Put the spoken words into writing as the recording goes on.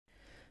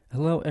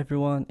Hello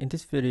everyone, in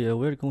this video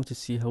we're going to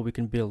see how we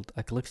can build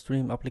a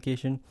clickstream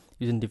application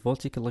using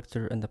Divolte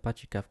Collector and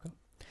Apache Kafka.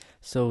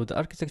 So the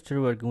architecture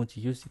we're going to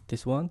use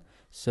this one.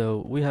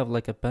 So we have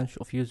like a bunch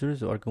of users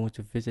who are going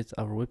to visit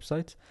our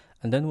website,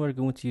 and then we're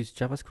going to use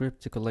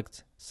JavaScript to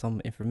collect some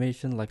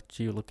information like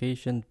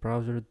geolocation,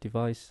 browser,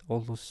 device,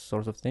 all those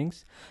sorts of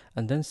things,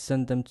 and then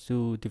send them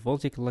to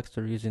Divolte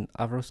Collector using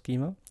Avro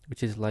schema,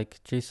 which is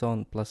like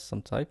JSON plus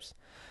some types.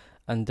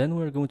 And then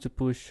we're going to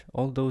push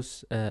all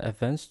those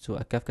events to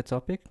a Kafka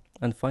topic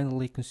and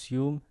finally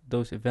consume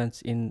those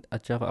events in a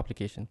Java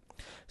application.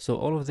 So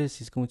all of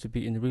this is going to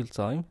be in real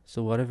time.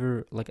 So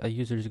whatever like a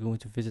user is going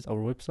to visit our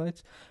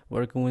website,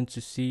 we're going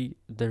to see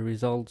the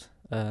result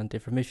and the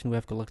information we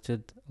have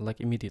collected like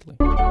immediately.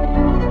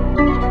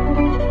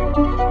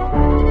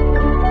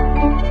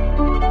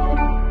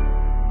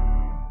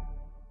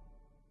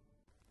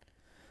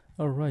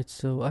 Alright,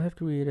 so I have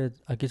created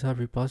a GitHub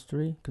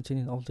repository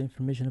containing all the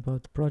information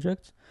about the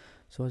project.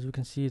 So as you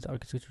can see, the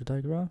architecture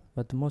diagram,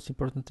 but the most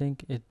important thing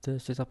is the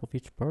setup of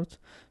each part.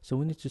 So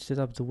we need to set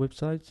up the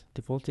website,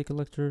 the Volte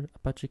collector,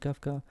 Apache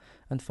Kafka,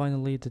 and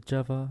finally the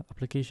Java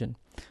application.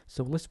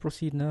 So let's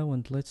proceed now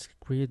and let's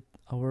create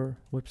our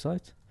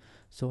website.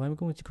 So I'm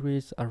going to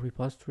create a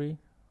repository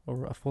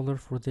or a folder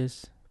for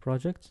this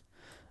project,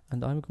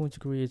 and I'm going to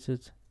create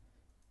it.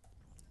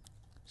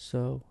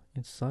 So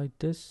inside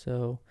this,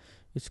 so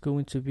it's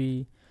going to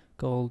be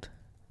called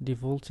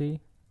Divolte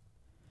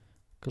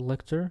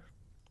Collector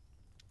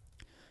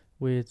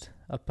with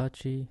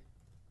Apache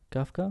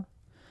Kafka,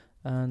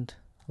 and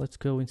let's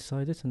go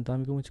inside it, and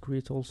I'm going to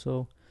create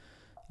also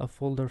a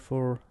folder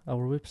for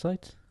our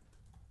website,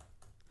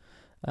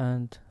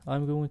 and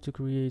I'm going to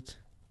create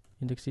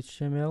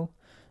index.html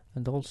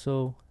and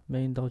also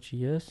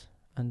main.js,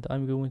 and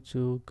I'm going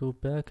to go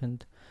back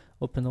and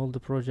open all the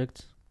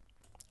projects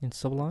in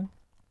Sublime.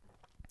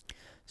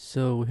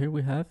 So here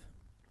we have,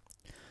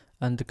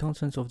 and the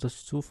contents of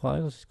those two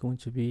files is going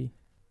to be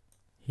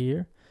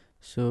here.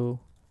 So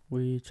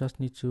we just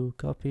need to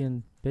copy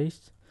and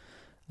paste.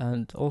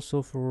 And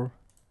also for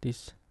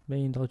this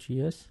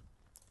main.js,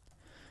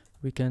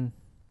 we can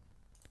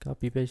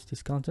copy paste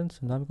these contents,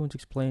 and I'm going to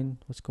explain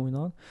what's going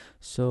on.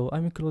 So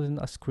I'm including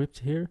a script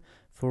here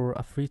for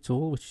a free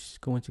tool which is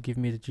going to give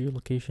me the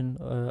geolocation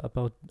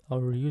about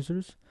our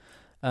users.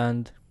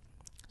 And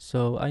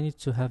so I need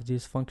to have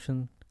this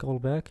function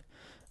callback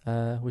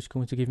which is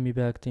going to give me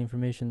back the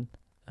information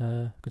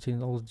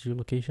containing all the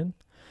geolocation.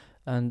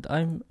 And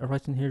I'm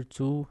writing here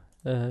two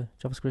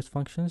JavaScript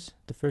functions.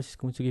 The first is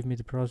going to give me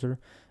the browser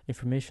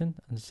information,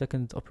 and the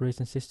second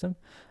operating system.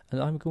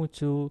 And I'm going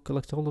to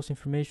collect all those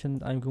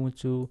information. I'm going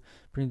to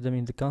print them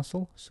in the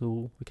console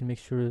so we can make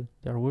sure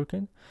they are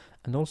working.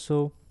 And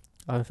also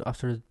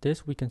after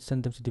this we can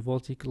send them to the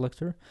Volte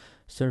Collector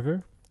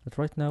server. But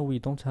right now we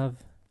don't have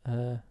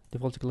the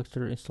Volte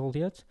Collector installed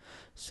yet,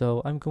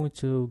 so I'm going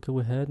to go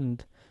ahead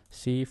and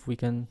see if we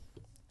can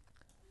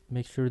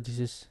make sure this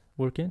is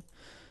working.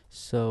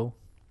 So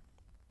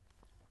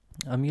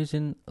I'm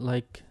using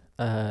like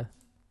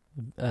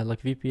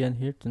VPN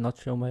here to not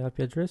show my IP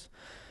address.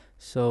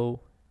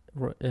 So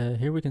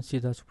here we can see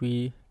that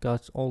we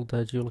got all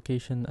the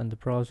geolocation and the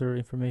browser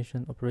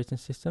information operating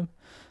system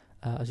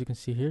as you can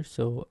see here.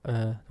 So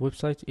the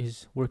website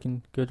is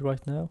working good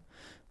right now.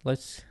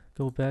 Let's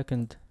go back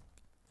and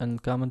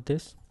comment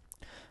this,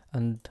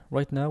 and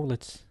right now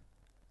let's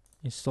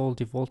install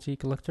the Volte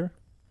collector.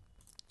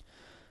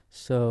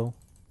 So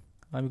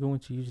I'm going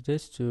to use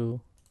this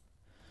to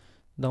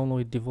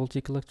download the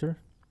Volte collector.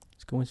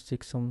 It's going to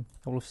take some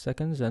couple of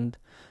seconds, and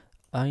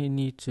I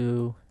need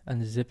to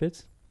unzip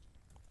it.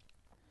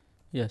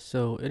 Yeah,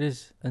 so it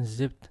is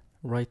unzipped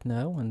right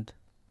now, and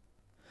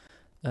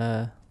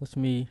let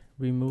me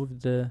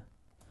remove the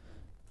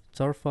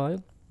tar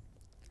file.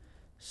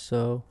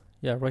 So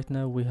yeah, right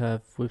now we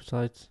have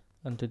website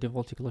and the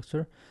Divolte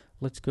collector.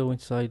 Let's go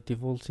inside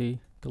Divolte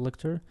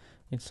collector,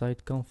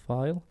 inside conf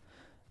file,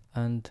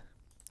 and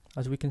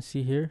as we can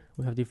see here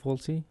we have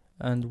Divolte,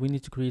 and we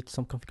need to create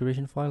some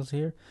configuration files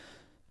here,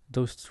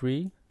 those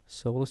three.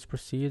 So let's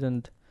proceed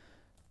and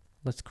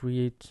let's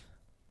create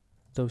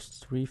those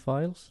three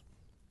files.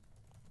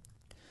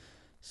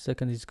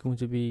 Second is going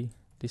to be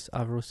this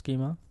Avro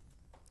schema,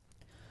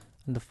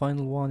 and the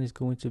final one is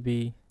going to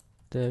be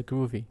the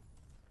Groovy.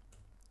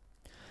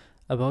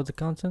 About the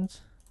content,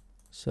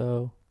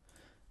 so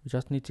we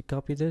just need to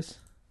copy this,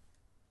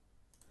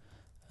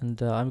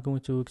 and I'm going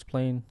to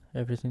explain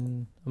everything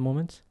in a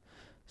moment.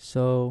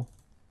 So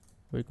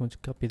we're going to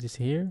copy this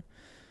here.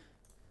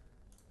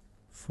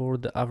 For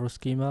the Avro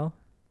schema,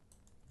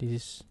 this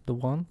is the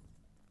one.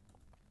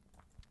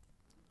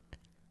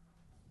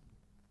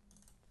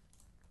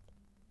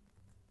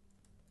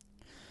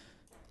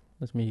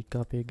 Let me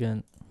copy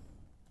again.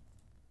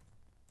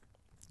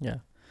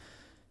 Yeah.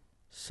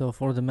 So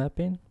for the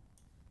mapping,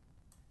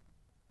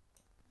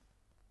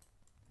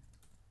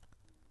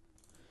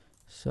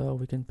 so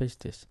we can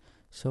paste this.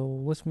 So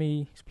let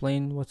me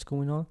explain what's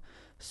going on.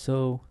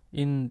 So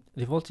in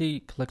the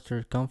Volte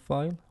collector conf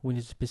file, we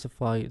need to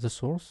specify the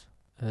source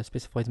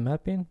specified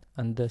mapping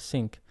and the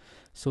sync.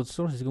 So the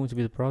source is going to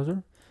be the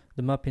browser.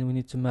 The mapping, we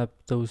need to map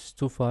those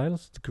two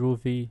files, the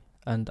Groovy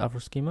and our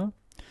schema,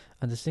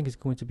 and the sync is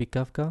going to be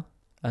Kafka,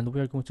 and we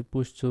are going to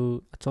push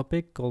to a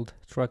topic called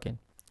tracking.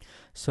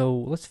 So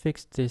let's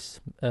fix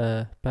this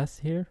path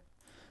here.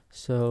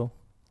 So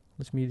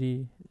let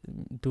me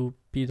do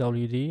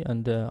pwd,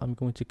 and I'm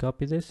going to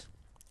copy this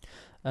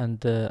and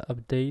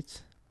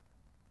update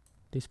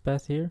this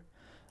path here,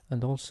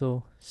 and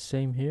also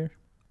same here.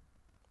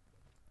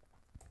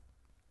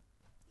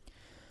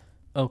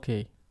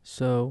 Okay,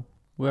 so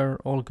we're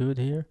all good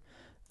here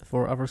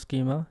for our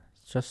schema.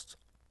 Just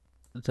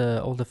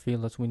all the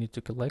fields that we need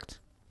to collect,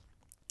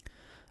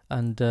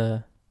 and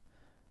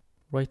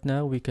right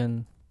now we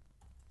can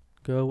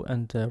go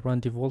and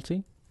run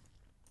Divolte.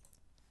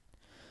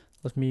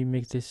 Let me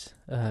make this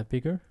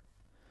bigger,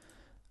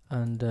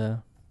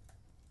 and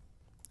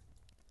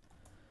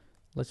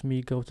let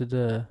me go to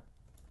the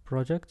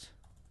project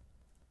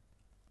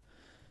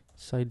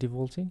site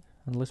Divolte,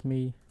 and let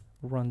me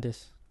run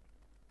this.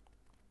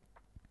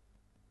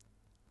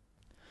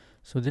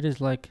 So there is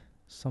like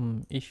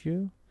some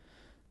issue.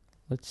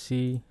 Let's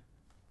see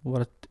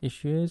what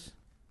issue is.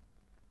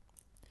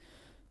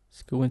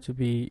 It's going to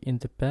be in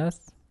the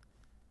path.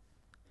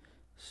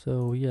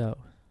 So yeah,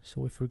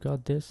 so we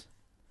forgot this.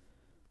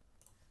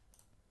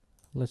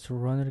 Let's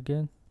run it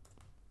again.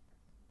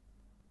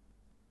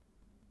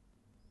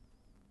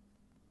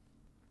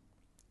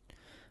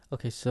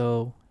 Okay,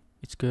 so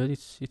it's good,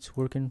 it's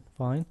working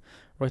fine.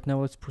 Right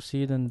now let's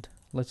proceed and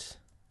let's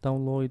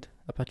download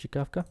Apache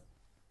Kafka.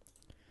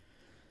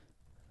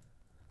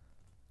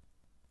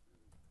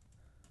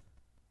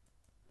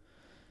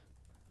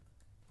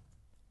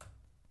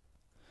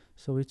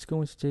 So it's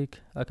going to take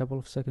a couple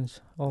of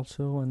seconds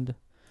also, and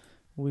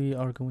we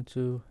are going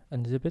to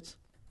unzip it.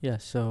 Yeah,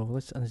 so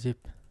let's unzip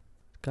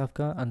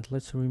Kafka and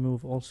let's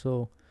remove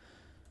also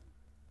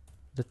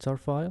the tar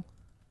file.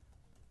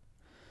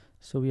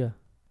 So yeah,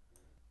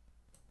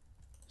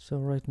 so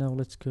right now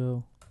let's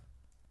go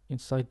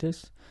inside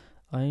this.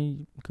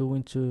 I'm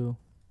going to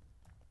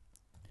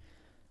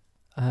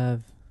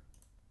have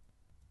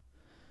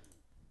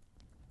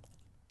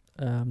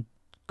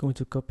going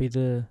to copy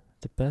the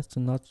path to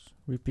not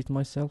repeat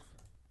myself,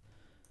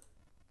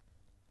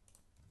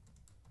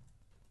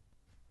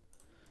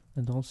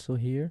 and also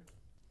here.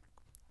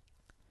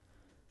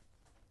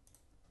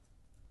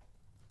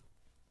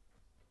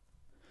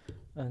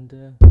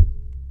 And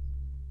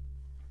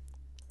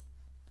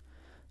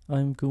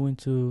I'm going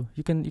to,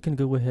 you can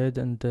go ahead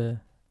and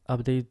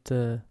update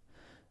the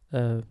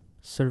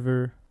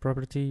server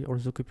property or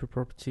Zookeeper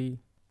property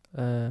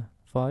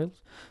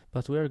files,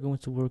 but we are going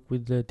to work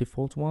with the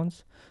default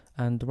ones.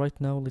 And right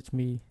now let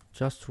me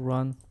just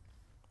run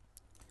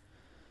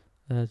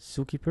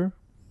Zookeeper,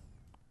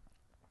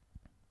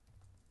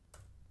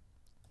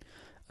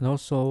 and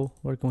also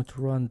we're going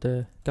to run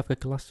the Kafka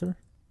cluster.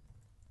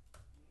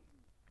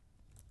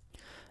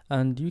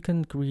 And you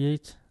can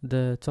create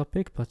the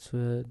topic, but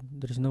there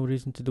is no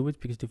reason to do it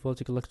because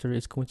Divolte Collector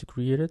is going to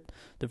create it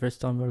the first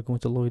time we're going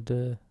to load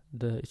the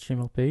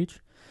HTML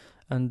page.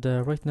 And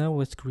right now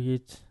let's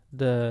create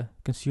the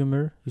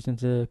consumer using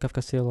the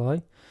Kafka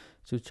CLI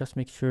to just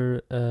make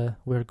sure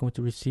we're going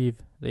to receive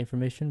the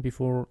information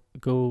before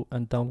go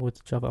and download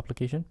the Java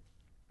application.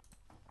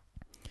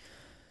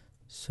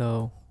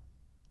 So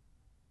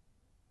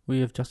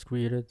we have just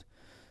created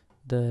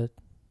the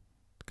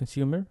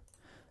consumer,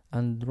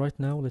 and right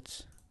now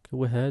let's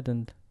go ahead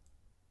and,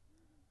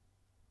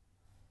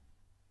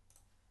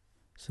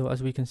 so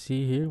as we can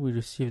see here, we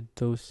received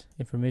those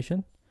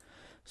information.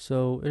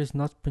 So it is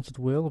not printed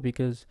well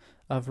because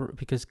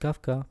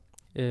Kafka,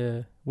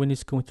 when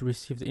it's going to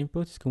receive the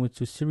input, it's going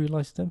to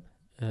serialize them.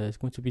 It's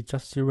going to be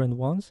just 0 and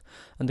 1s,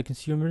 and the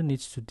consumer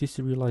needs to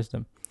deserialize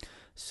them.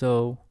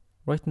 So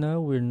right now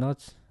we're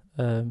not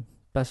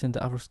passing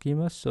the our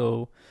schema,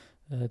 so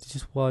this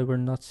is why we're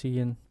not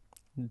seeing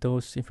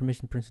those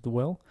information printed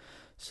well.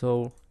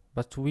 So,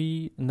 but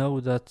we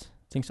know that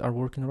things are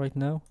working right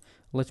now.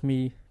 Let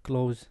me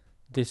close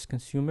this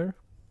consumer,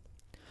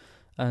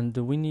 and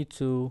we need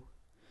to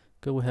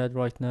go ahead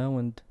right now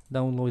and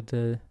download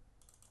the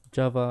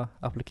Java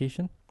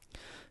application.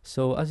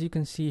 So as you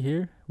can see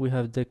here, we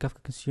have the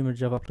Kafka consumer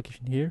Java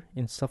application here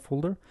in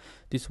subfolder.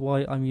 This is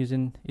why I'm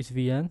using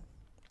SVN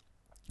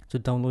to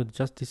download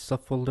just this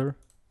subfolder,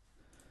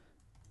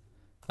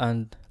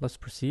 and let's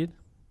proceed.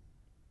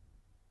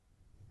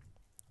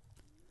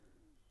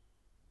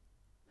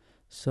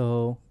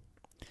 So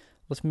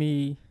let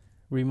me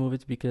remove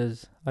it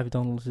because I've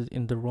downloaded it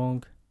in the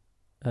wrong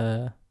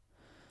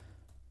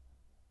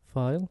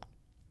file.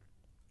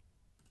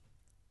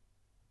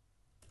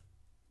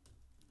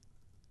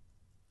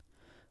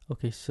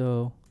 Okay,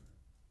 so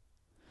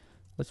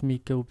let me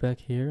go back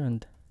here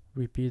and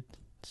repeat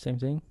the same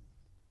thing.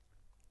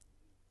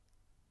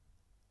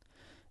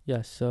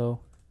 Yeah, so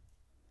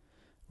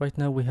right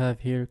now we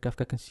have here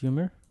Kafka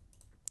consumer.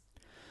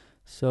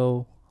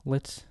 So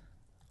let's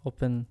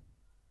open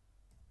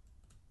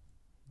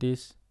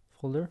this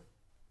folder,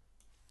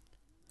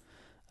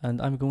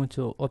 and I'm going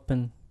to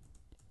open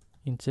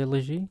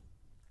IntelliJ,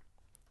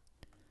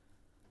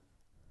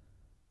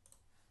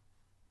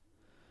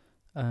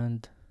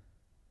 and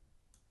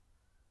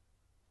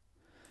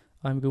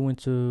I'm going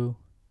to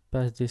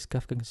pass this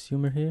Kafka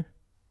consumer here.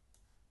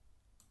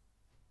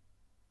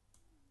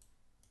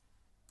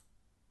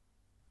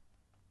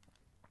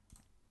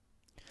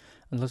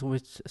 And let's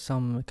wait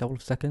some couple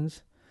of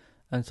seconds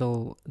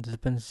until the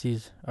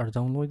dependencies are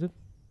downloaded,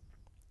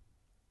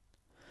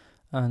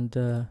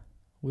 and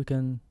we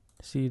can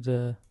see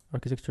the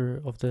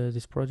architecture of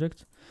this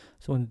project.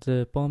 So in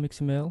the POM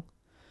XML,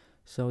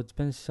 so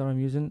dependencies I'm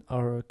using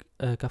are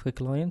Kafka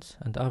clients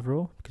and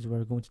Avro, because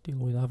we're going to deal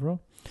with Avro.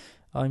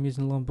 I'm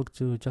using Lombok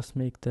to just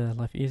make the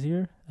life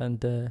easier, and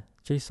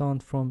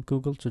JSON from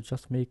Google to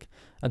just make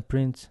and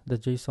print the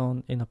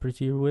JSON in a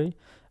prettier way,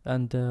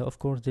 and of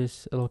course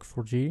this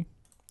log4j,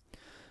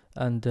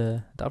 and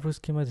the Avro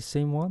schema is the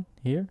same one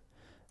here.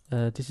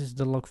 This is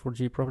the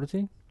log4j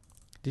property.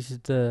 This is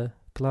the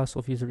class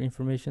of user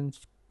information.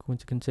 It's going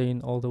to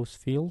contain all those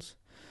fields,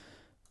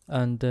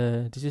 and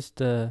this is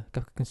the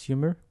Kafka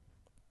consumer.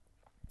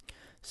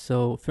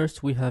 So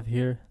first we have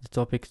here the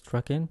topic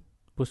tracking.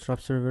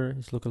 Bootstrap server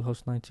is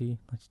localhost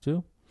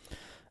 9092,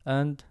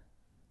 and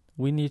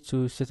we need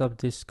to set up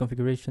this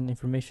configuration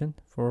information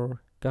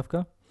for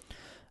Kafka,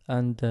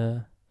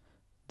 and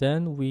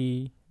then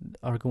we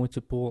are going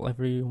to pull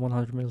every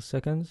 100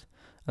 milliseconds,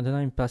 and then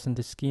I'm passing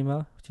the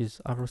schema, which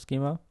is Avro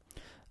schema,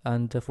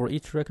 and for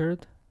each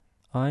record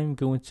I'm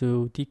going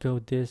to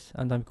decode this,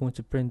 and I'm going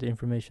to print the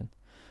information.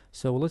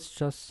 So let's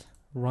just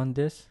run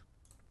this,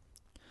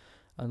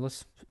 and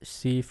let's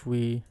see if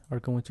we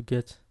are going to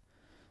get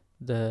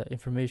the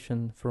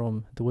information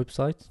from the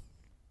website.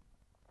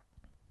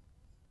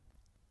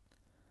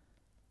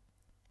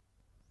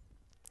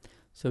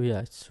 So yeah,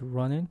 it's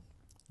running.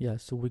 Yeah,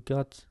 so we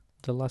got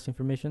the last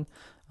information,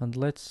 and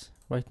let's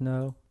right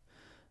now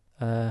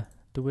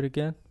do it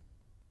again.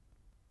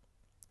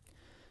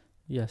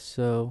 Yeah,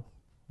 so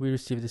we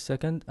received the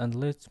second, and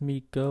let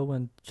me go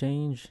and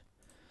change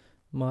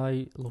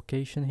my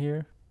location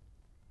here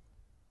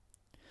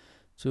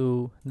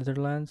to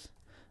Netherlands,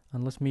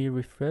 and let me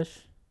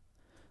refresh,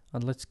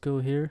 and let's go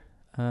here,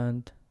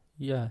 and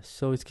yeah,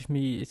 so it's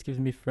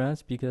giving me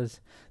France because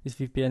this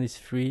VPN is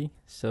free,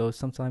 so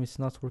sometimes it's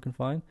not working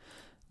fine.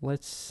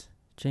 Let's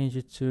change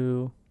it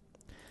to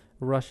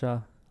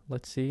Russia.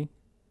 Let's see,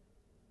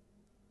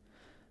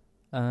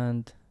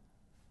 and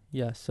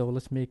yeah, so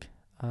let's make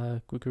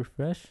a quick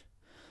refresh.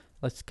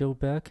 Let's go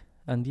back,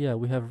 and yeah,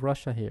 we have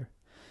Russia here.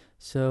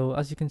 So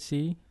as you can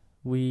see,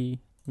 we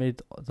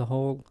made the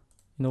whole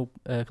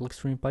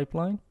clickstream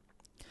pipeline.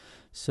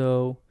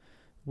 So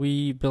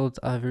we built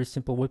a very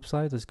simple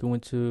website that's going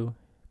to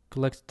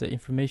collect the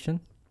information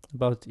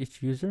about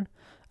each user,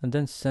 and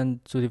then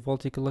send to the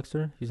Divolte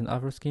Collector using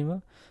Avro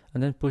schema,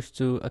 and then push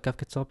to a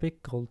Kafka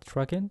topic called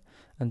tracking,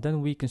 and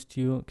then we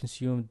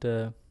consume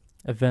the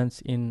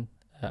events in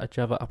a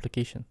Java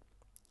application.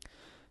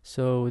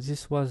 So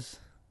this was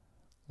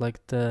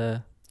like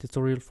the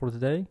tutorial for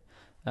today,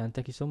 and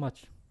thank you so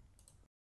much.